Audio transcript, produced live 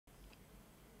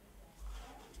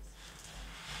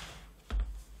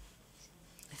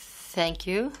Thank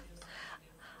you.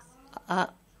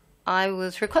 I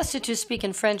was requested to speak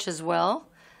in French as well.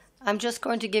 I'm just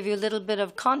going to give you a little bit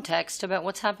of context about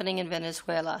what's happening in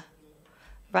Venezuela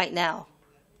right now.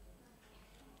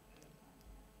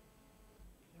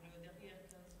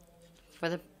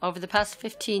 Over the past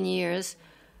 15 years,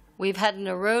 we've had an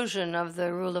erosion of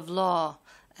the rule of law,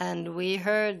 and we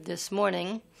heard this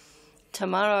morning,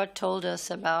 Tamara told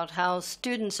us about how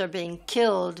students are being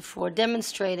killed for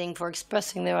demonstrating, for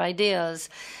expressing their ideas,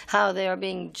 how they are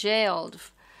being jailed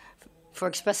for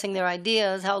expressing their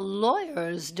ideas, how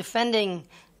lawyers defending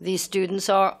these students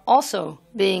are also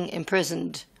being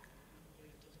imprisoned,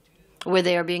 where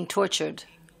they are being tortured,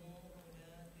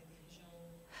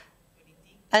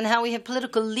 and how we have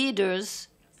political leaders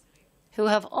who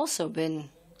have also been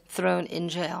thrown in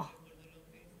jail.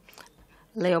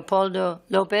 Leopoldo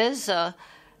Lopez,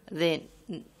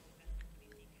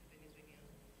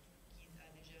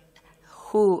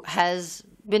 who has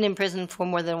been in prison for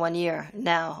more than 1 year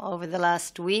now. Over the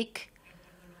last week,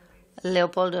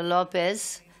 Leopoldo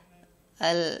Lopez,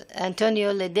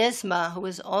 Antonio Ledesma, who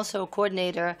is also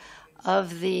coordinator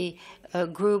of the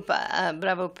group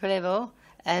Bravo Prevo,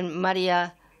 and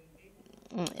Maria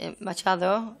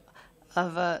Machado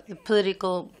of the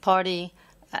political party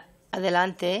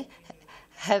Adelante,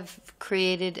 have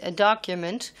created a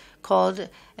document called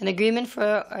an agreement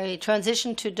for a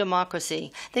transition to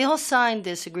democracy. They all signed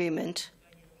this agreement,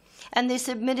 and they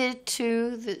submitted it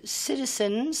to the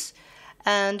citizens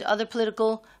and other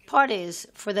political parties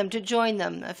for them to join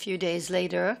them. A few days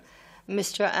later,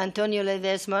 Mr. Antonio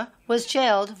Ledesma was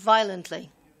jailed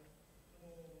violently.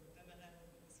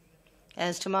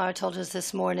 As Tamara told us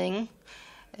this morning,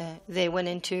 they went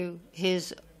into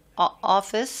his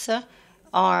office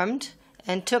armed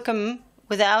and took him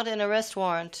without an arrest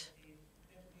warrant.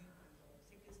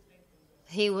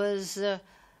 He was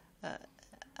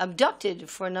abducted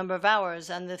for a number of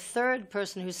hours, and the third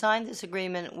person who signed this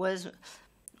agreement was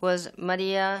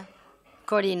Maria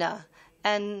Corina.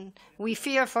 And we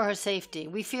fear for her safety.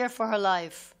 We fear for her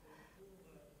life.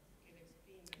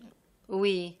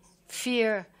 We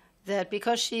fear that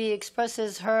because she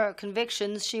expresses her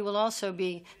convictions, she will also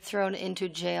be thrown into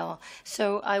jail.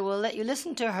 So I will let you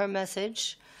listen to her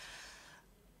message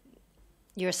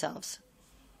yourselves.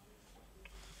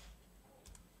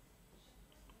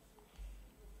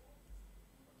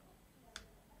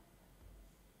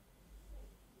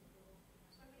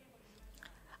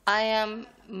 I am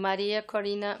Maria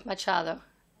Corina Machado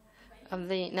of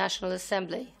the National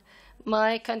Assembly.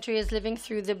 My country is living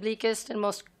through the bleakest and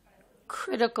most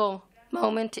critical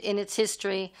moment in its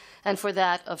history, and for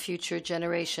that of future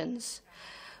generations.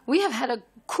 We have had a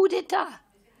coup d'etat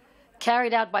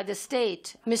carried out by the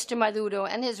state. Mr. Maduro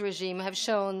and his regime have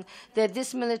shown that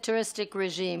this militaristic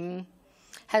regime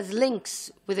has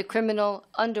links with the criminal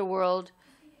underworld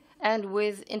and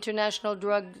with international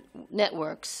drug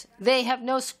networks. They have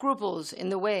no scruples in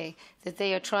the way that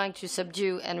they are trying to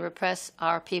subdue and repress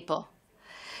our people.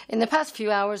 In the past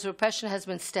few hours, repression has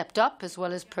been stepped up, as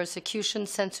well as persecution,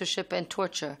 censorship, and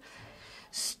torture.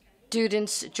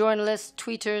 Students, journalists,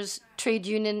 tweeters, trade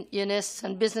unionists,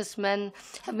 and businessmen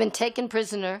have been taken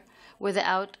prisoner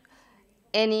without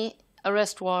any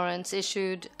arrest warrants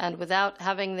issued and without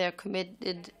having their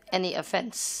committed any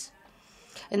offense.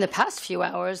 In the past few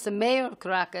hours, the mayor of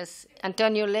Caracas,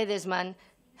 Antonio Ledesma,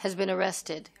 has been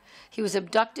arrested. He was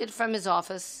abducted from his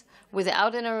office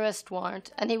without an arrest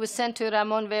warrant, and he was sent to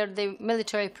Ramon Verde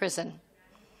military prison,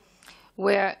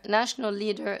 where national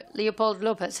leader Leopoldo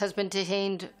Lopez has been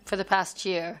detained for the past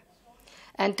year.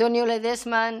 Antonio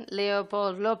Ledesma,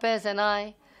 Leopoldo Lopez, and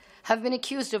I have been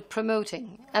accused of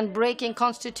promoting and breaking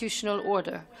constitutional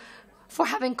order for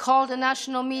having called a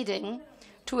national meeting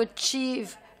to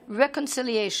achieve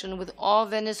reconciliation with all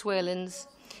Venezuelans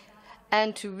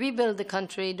and to rebuild the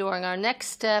country during our next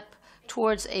step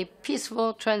towards a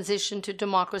peaceful transition to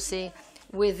democracy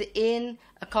within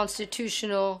a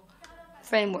constitutional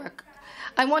framework.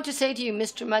 I want to say to you,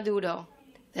 Mr. Maduro,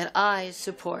 that I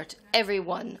support every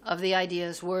one of the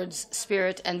ideas, words,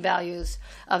 spirit, and values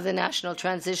of the National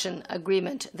Transition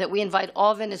Agreement that we invite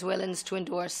all Venezuelans to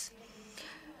endorse.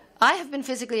 I have been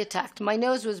physically attacked. My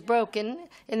nose was broken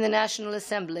in the National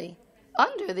Assembly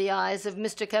under the eyes of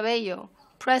Mr. Cabello,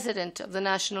 President of the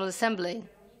National Assembly.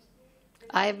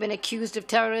 I have been accused of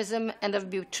terrorism and of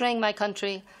betraying my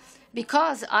country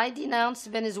because I denounced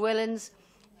Venezuelans'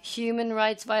 human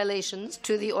rights violations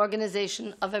to the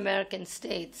Organization of American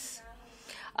States.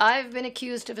 I've been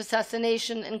accused of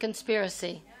assassination and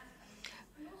conspiracy.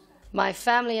 My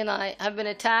family and I have been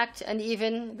attacked, and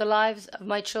even the lives of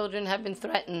my children have been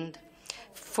threatened.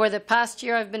 For the past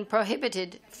year, I've been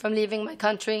prohibited from leaving my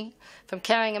country, from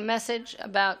carrying a message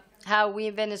about how we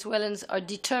Venezuelans are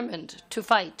determined to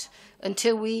fight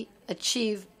until we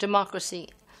achieve democracy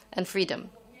and freedom.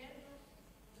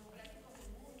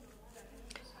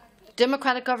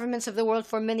 Democratic governments of the world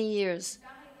for many years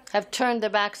have turned their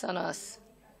backs on us,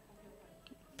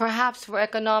 perhaps for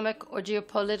economic or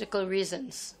geopolitical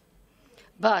reasons.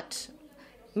 But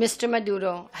Mr.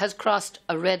 Maduro has crossed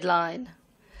a red line,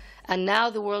 and now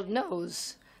the world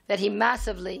knows that he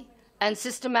massively and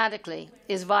systematically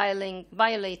is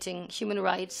violating human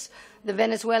rights, the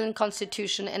Venezuelan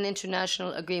Constitution, and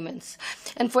international agreements.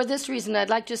 And for this reason,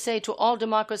 I'd like to say to all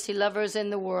democracy lovers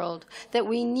in the world that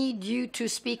we need you to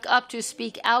speak up, to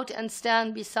speak out, and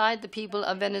stand beside the people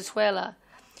of Venezuela.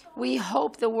 We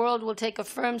hope the world will take a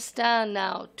firm stand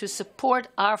now to support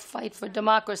our fight for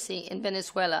democracy in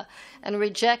Venezuela and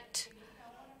reject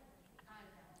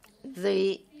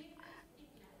the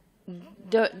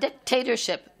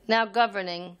dictatorship now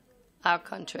governing our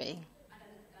country.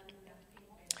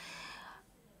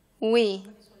 We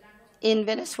in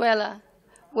Venezuela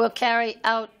will carry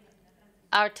out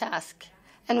our task,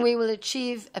 and we will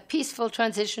achieve a peaceful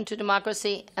transition to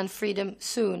democracy and freedom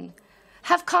soon.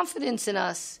 Have confidence in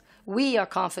us. We are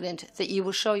confident that you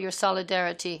will show your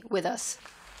solidarity with us.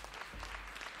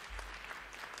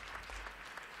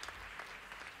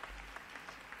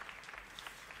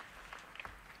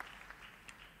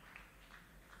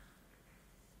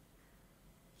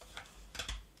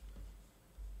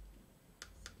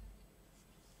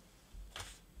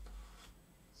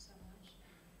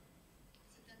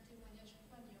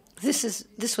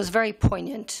 This was very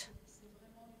poignant.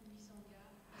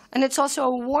 And it's also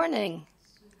a warning,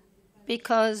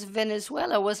 because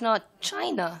Venezuela was not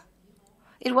China.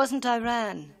 It wasn't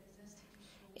Iran.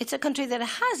 It's a country that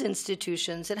has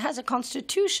institutions. It has a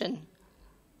constitution.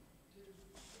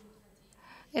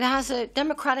 It has a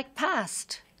democratic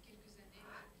past.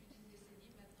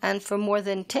 And for more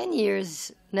than 10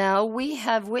 years now, we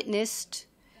have witnessed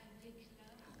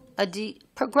a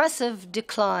progressive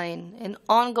decline, an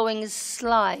ongoing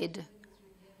slide.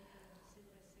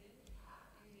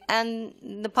 And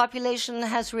the population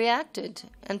has reacted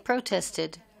and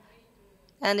protested.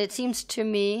 And it seems to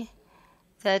me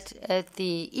that at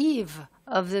the eve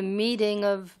of the meeting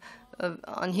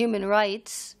on human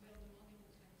rights,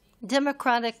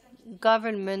 democratic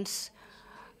governments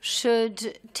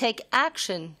should take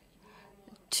action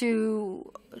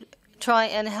to try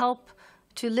and help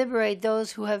to liberate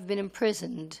those who have been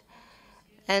imprisoned,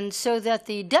 and so that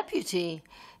the deputy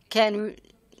can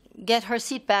get her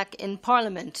seat back in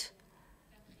Parliament.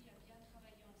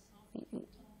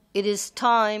 It is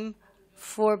time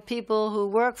for people who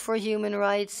work for human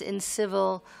rights in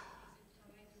civil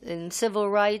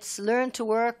rights learn to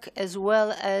work as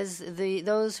well as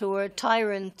those who are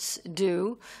tyrants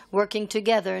do, working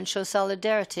together and show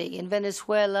solidarity. In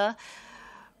Venezuela,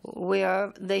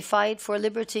 they fight for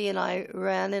liberty in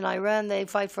Iran. In Iran, they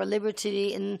fight for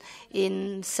liberty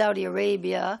in Saudi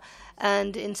Arabia.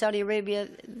 And in Saudi Arabia,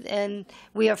 and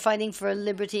we are fighting for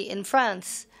liberty in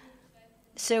France.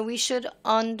 So we should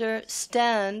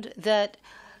understand that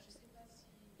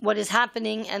what is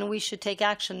happening, and we should take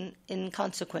action in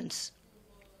consequence.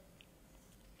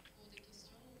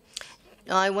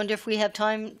 I wonder if we have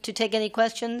time to take any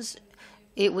questions.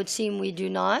 It would seem we do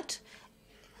not.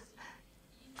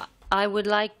 I would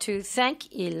like to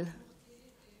thank Il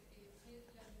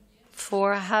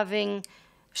for having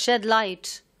shed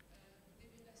light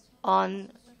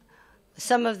on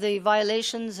some of the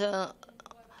violations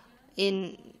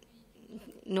in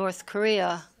North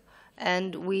Korea.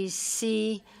 And we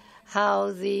see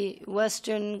how the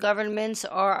Western governments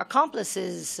are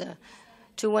accomplices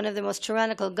to one of the most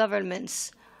tyrannical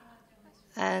governments.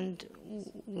 And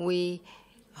we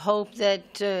hope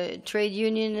that trade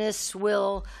unionists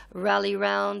will rally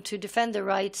round to defend the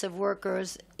rights of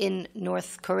workers in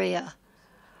North Korea.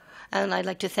 And I'd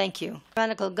like to thank you.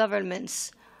 Tyrannical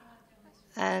governments,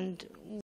 and